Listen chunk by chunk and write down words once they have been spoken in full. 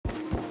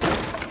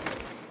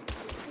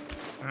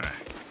Alright.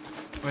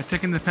 We're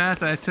taking the path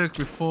that I took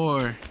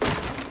before.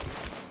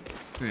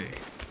 Let's see.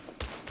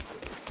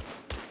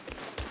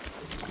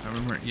 I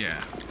remember,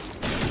 yeah.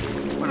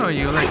 What are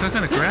you, like some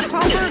kind of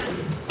grasshopper? I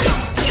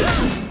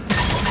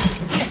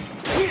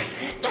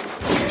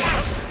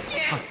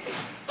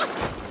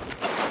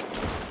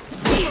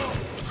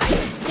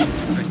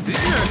think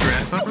you're a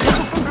grasshopper. What the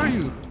fuck are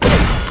you?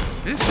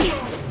 Bitch.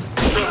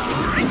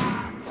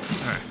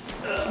 Alright.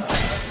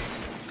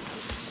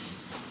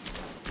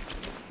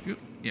 You,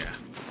 yeah.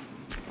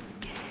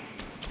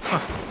 Oh,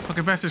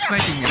 fucking bastard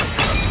sniping me.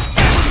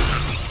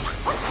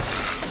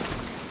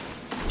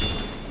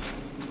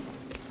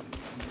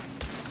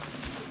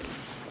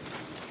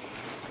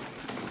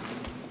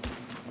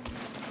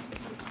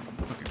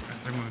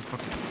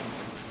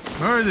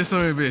 Murder this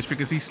other bitch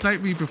because he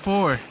sniped me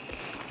before.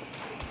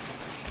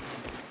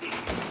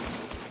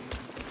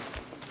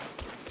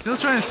 Still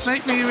trying to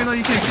snipe me even though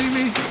you can't see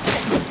me?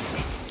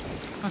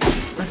 Fucking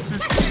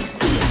bastard.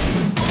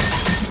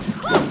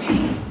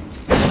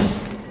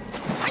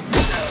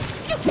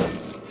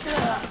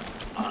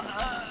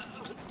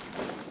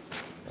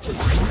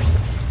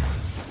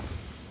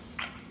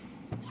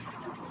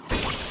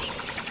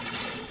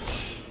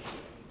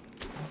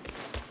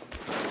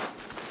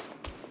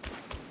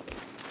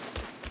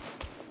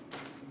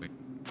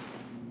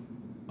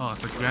 Oh,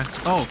 it's like grass.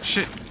 Oh,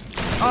 shit.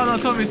 Oh, no,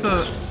 tell me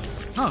so.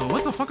 No,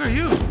 what the fuck are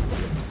you?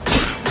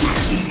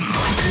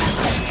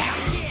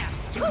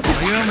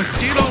 Are you a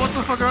mosquito? What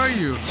the fuck are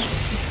you?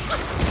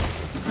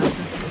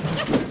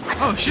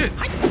 Oh, shit.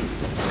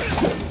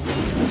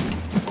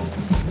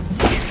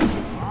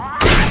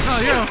 Oh,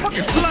 you're a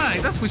fucking fly.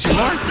 That's what you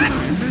are.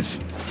 You bitch.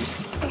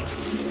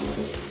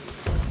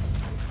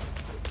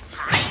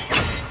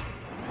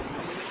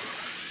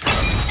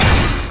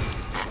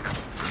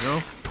 There you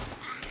go.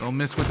 Don't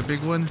mess with the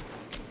big one.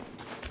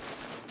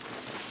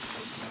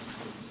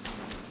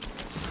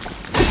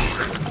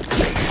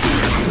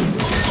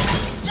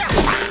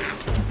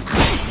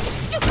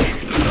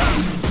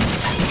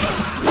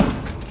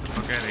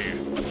 Fuck out of here.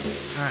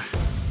 Ah.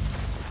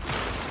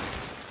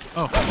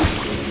 Oh.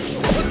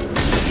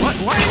 What?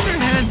 Why is your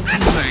hand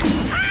like?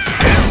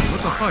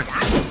 What the fuck?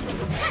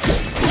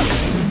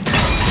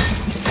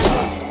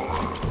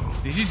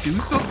 Did you do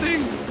something?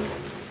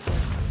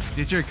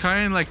 Did your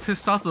kind like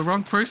pissed off the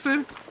wrong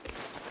person?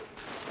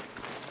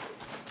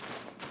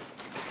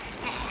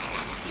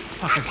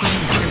 Fuck, I'm still in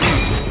the fucking game.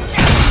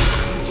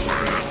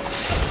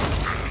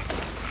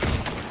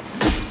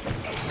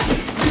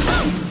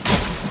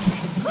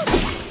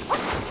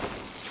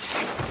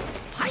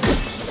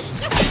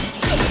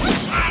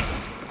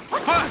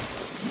 Fuck!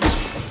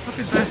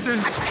 Fucking bastard.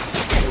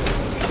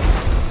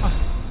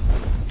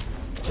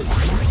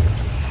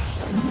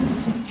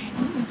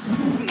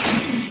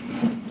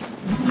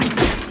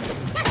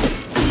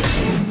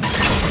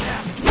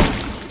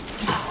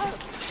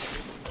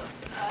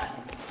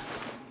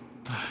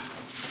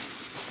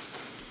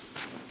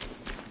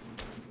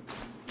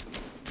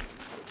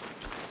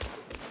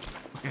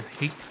 I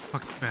hate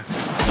fucking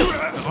bastards.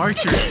 The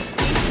archers.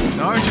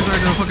 The archers are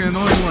the fucking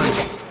annoying ones.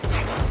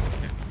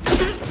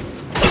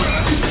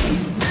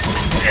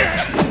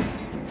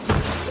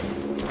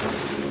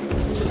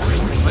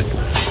 What?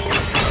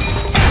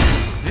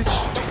 Bitch.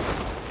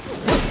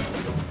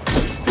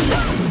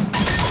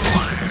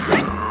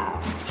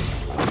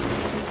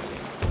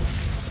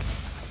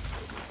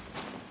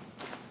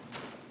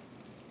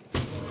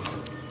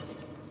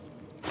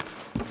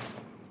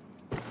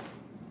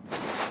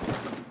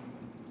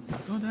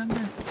 Go down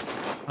there.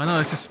 Oh no,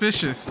 it's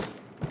suspicious.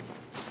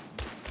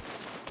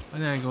 Why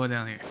did I go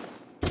down here?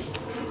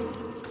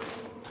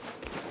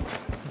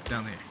 What's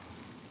down here?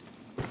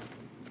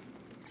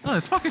 Oh,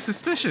 it's fucking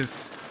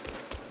suspicious.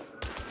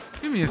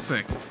 Give me a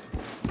sec.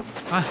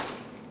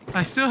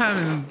 I still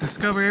haven't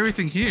discovered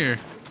everything here.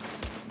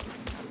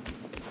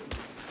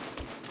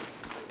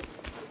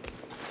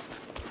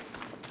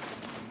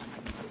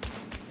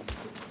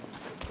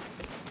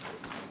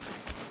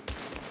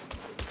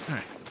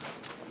 Alright.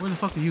 Where the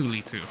fuck do you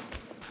lead to?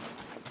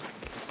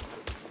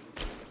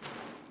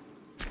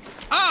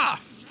 Ah,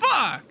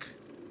 fuck!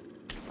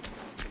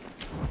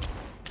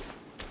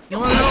 You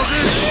wanna know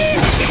this?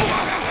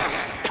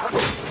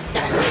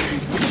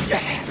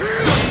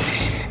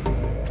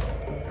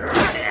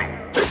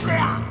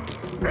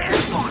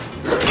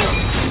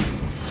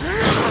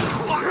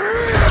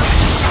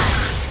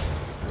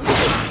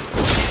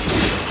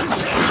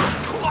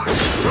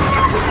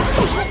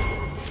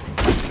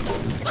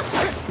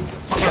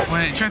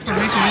 My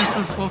transformation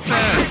instance go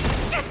fast.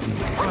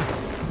 What?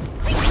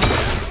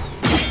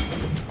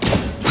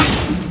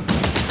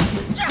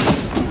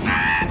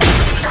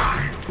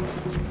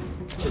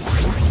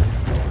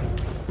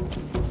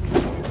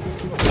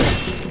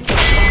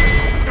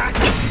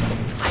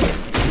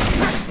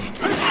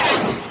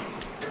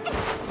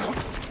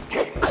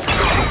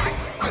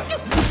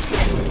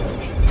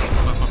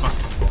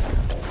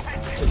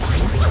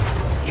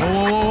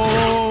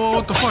 Whoa,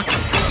 what the fuck? Get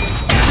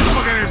the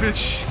fuck out of here,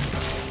 bitch.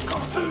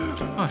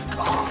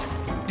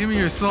 Give me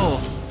your soul.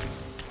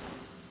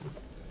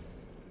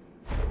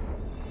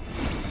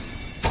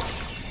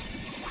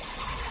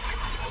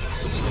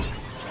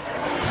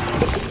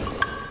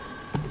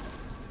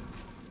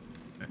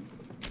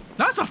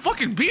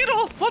 fucking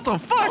beetle? What the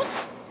fuck?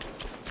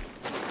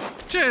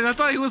 Shit, I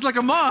thought he was like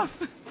a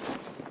moth.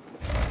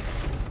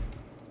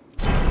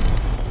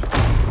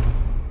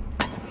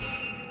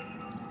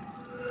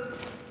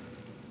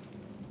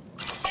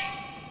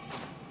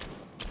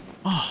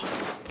 Oh.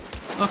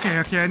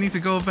 Okay, I need to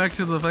go back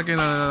to the fucking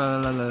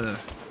the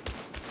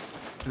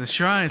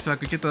shrine so I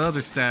could get the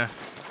other staff.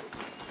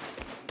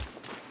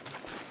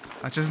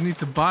 I just need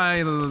to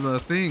buy the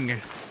thing.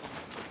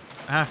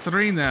 I have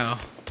 3 now.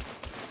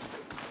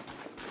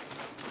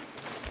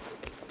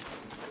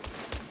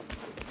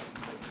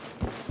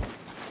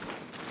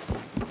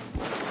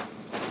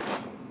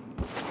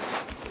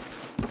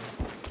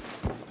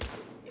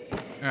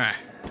 Alright.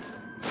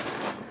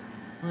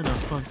 Where the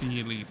fuck do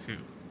you lead to?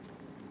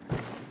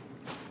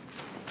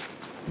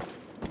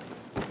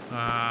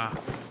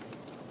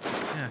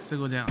 Yeah, still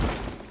go down.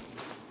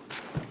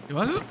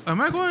 Am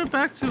I going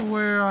back to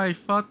where I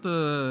fought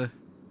the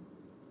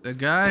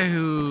guy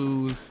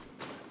who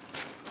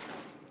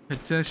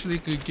potentially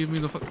could give me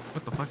the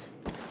what the fuck?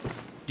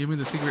 Give me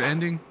the secret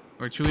ending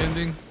or true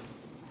ending,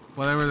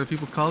 whatever the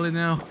people's call it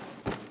now.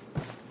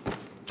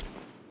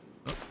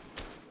 Oh.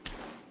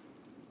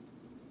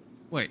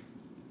 Wait,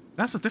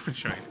 that's a different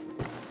shrine.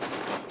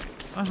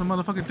 That's a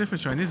motherfucking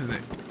different shrine, isn't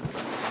it?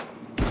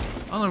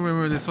 I don't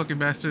remember this fucking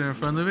bastard in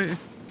front of it.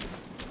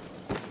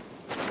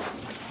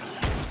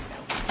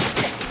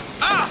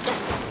 Ah!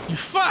 You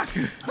fuck!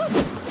 You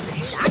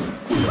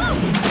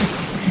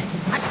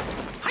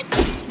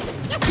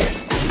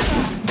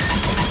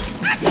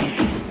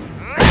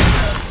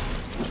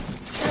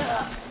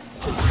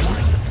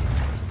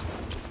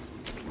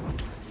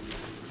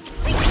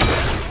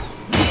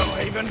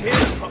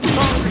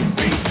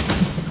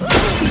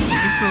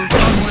still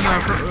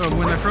talk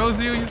when I froze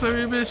you, you son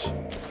of a bitch?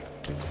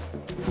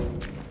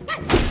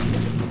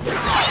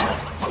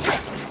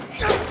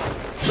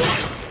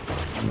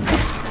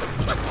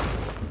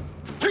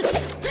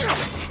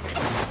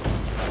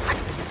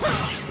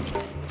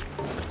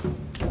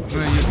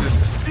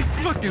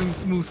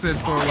 Moveset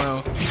for a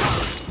while.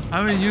 I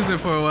haven't used it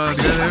for a while,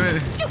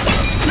 goddammit.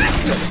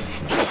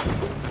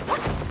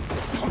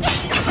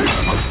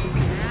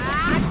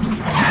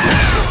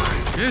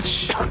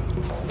 Bitch.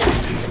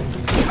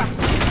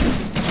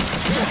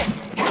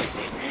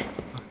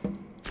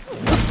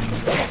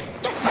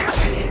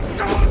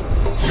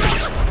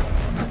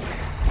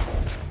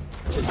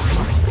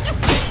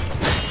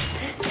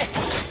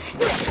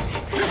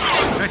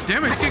 God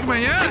damn it, it's kicking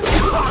my ass!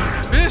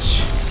 Bitch!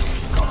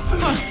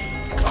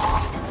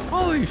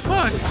 Holy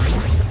fuck!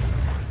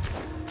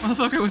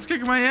 Motherfucker was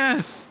kicking my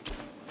ass!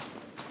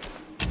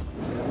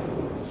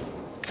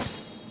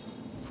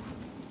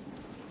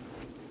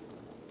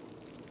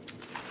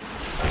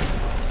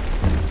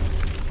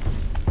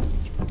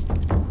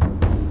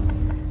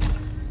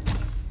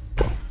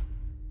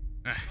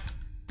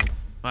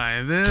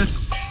 Buy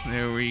this.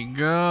 There we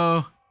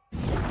go.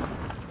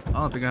 I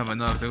don't think I have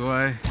enough, do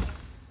I?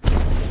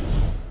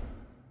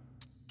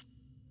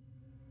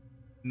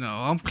 No,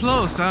 I'm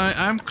close.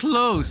 I'm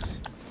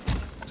close.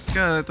 Just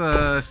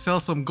gotta sell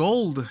some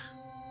gold.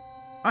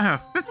 I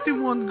have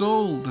 51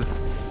 gold.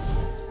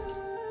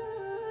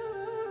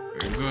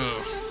 There you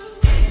go.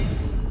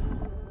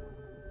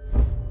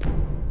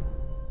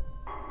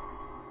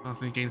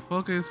 Constantly gain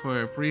focus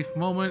for a brief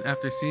moment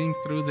after seeing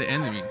through the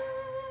enemy.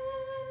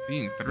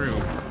 Seeing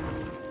through.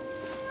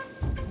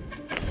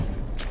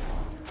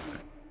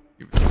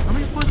 How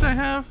many points I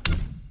have?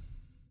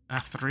 I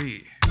have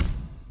 3.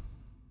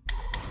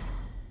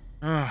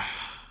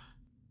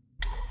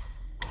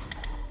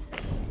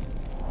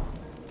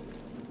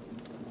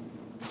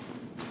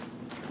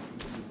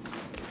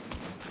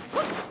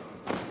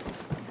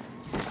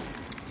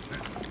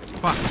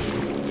 Fuck.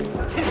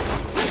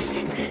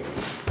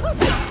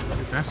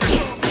 That's it.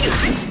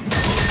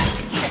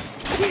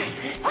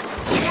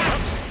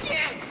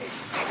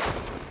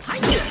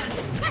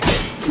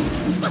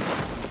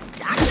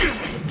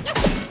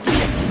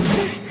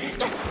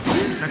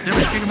 God damn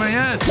it, kicking my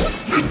ass!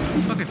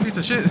 Fucking piece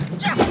of shit.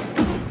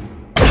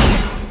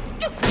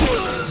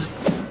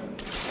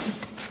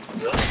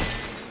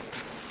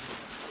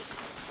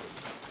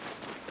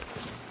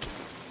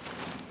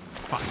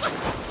 Fuck.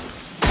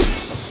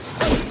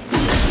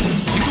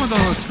 These ones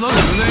don't explode,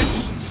 do they?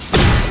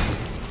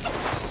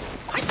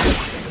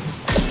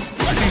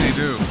 I think they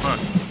do. Fuck.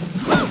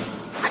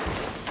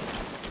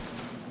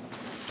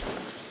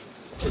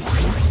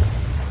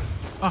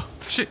 Oh,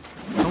 shit.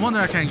 No wonder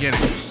I can't get it.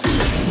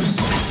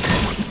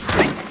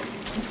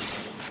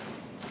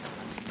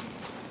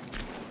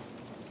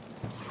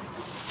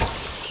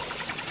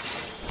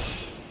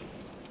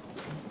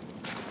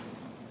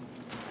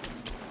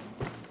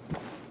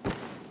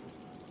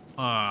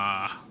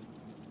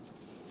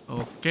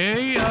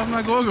 Okay, I'm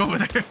not going over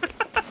there.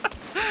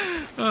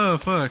 Oh,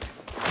 fuck.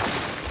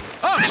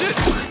 Oh, shit!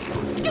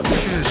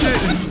 Shit.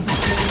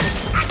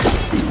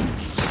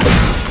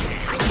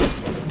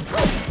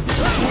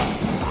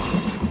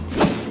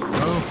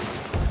 Oh.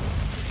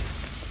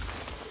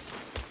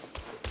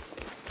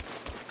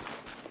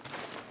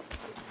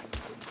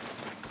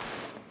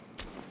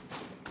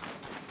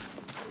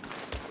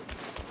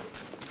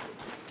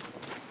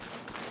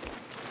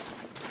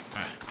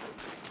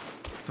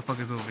 What the fuck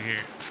is over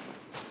here?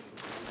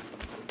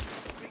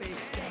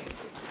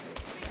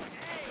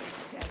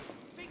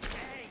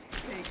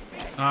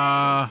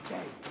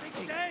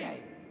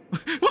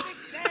 What?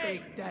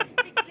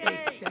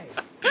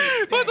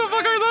 What the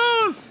fuck are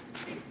those?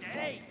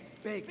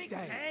 Big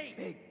day,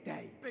 big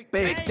day,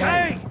 big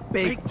day,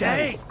 big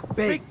day,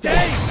 big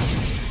day.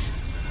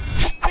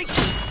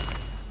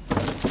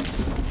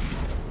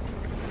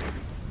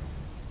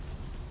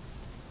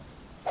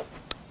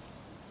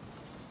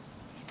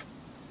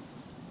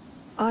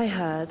 I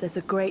heard there's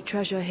a great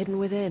treasure hidden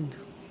within.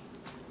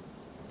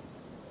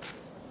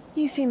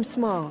 You seem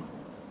smart.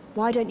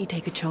 Why don't you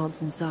take a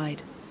chance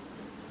inside?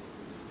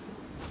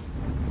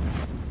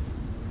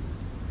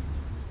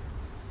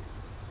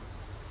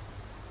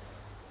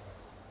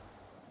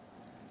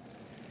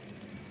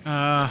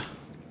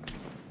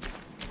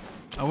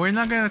 Are we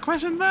not gonna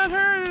question about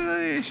her?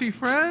 Is she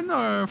friend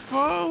or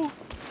foe?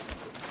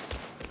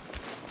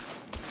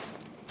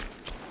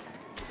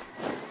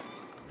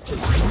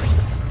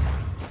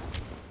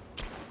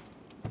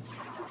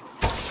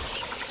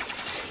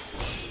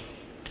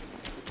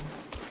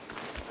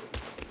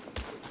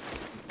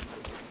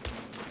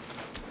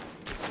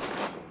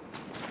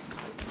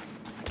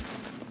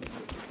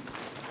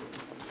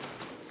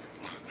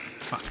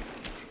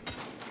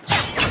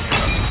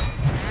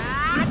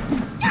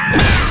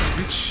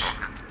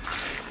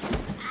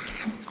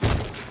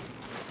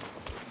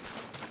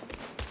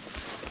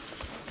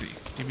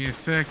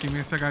 Give me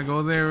a sec, I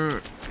go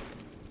there.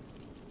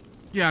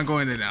 Yeah, I'm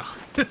going there now.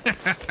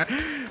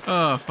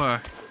 Oh,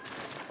 fuck.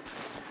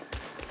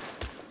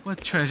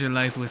 What treasure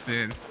lies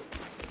within?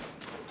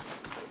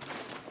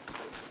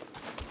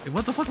 Hey,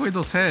 what the fuck were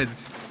those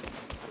heads?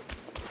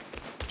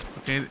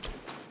 Okay.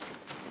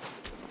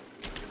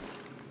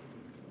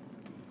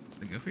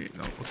 Go for it?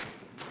 No, okay.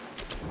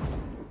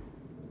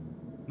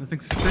 Nothing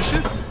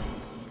suspicious?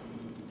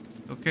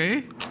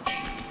 Okay.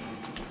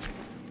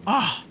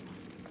 Ah!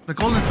 The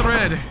golden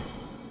thread!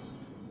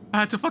 I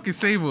had to fucking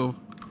save him.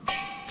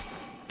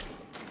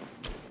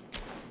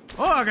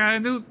 Oh, I got a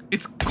new...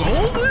 It's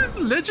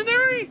golden?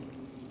 Legendary?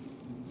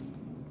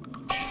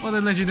 What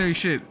a legendary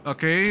shit.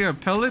 Okay,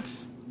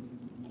 pellets.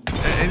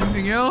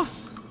 Anything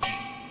else?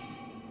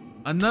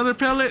 Another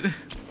pellet?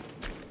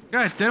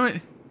 God damn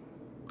it.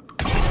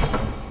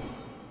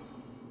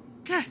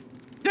 God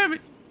damn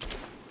it.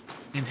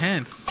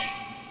 Enhance.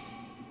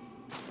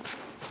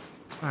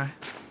 Alright.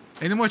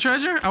 Any more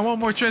treasure? I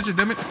want more treasure,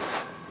 damn it.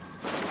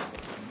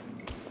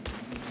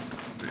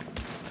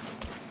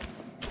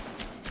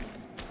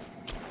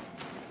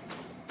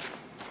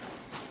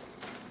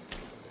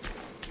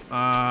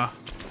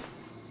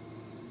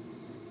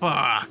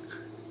 Fuck.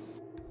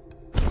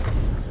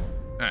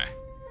 Alright.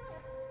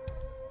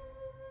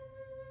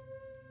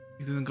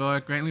 Using the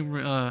guard greatly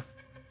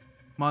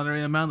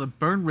moderate amount of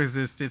burn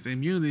resistance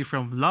immunity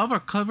from lava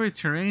covered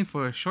terrain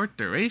for a short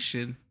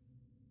duration.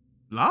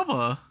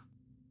 Lava?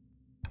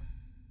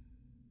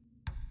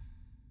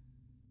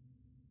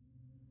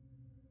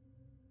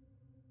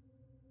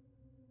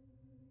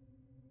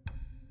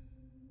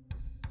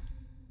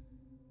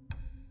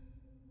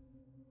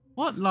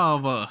 What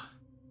lava?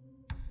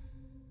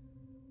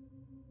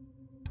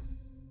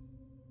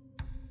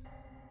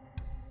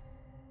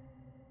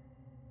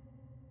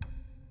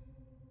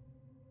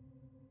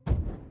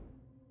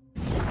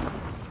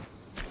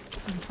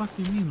 What the fuck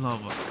do you mean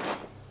lava?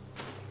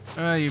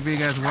 You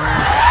big ass worm.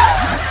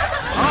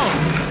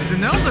 Oh, it's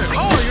an elder.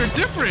 Oh, you're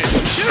different.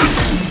 Shit.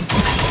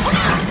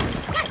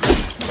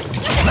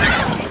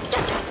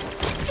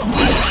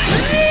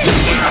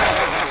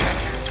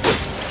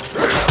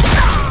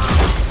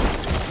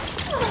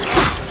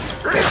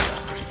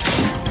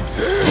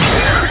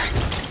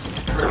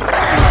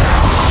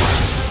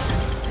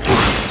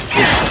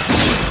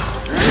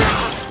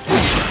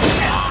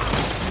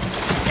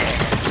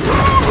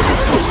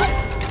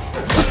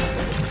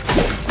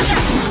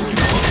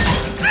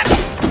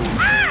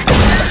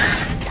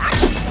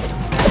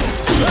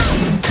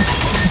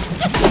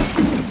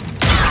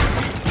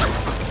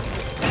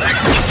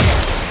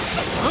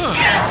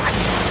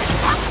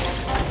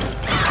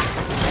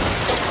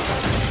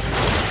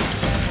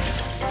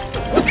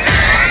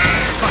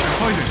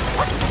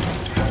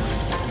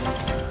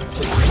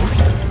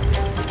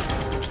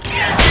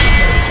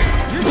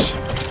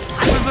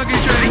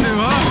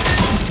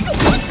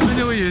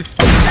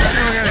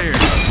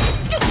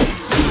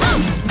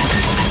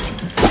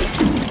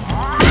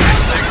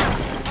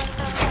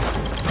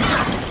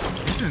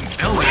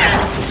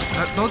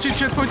 Don't you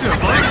checkpoint to a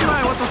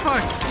butterfly? What the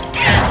fuck?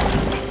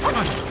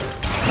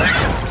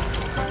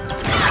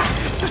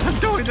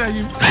 Stop doing that,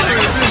 you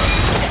bitch.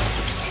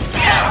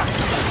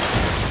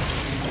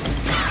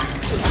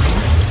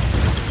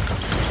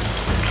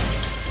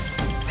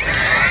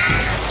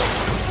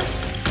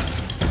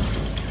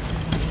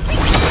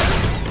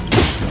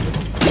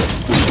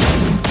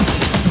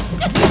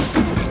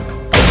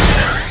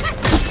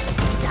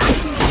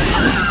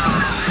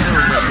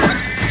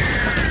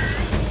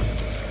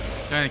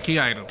 Got a key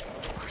item.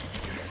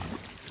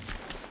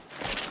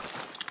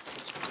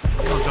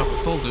 You don't drop a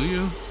soul, do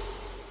you?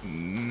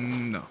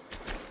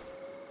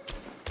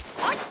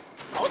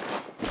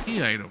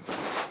 key item.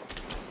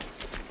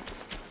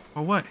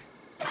 Or what?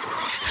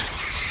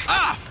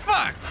 Ah,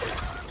 fuck!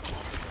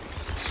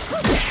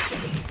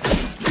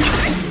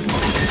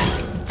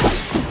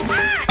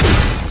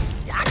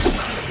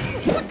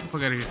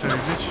 Fuck out of here, son of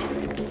a bitch.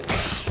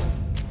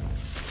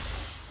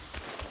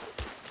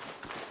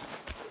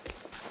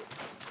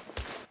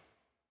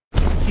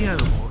 Key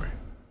item for it.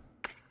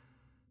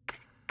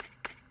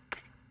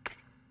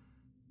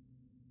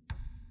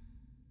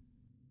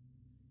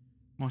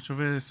 Much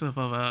of it is of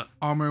a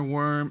armor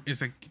worm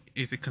is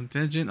a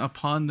contingent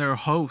upon their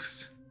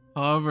host.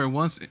 However,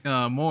 once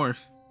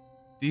morphed,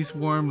 these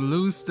worms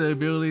lose the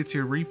ability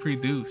to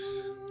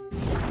reproduce.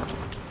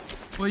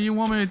 What do you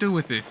want me to do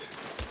with it?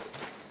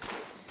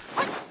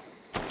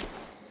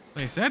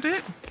 Wait, is that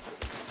it?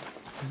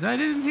 Is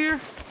that it in here?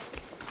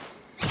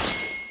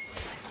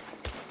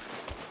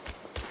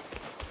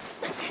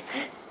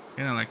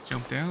 Can I like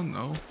jump down?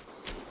 No.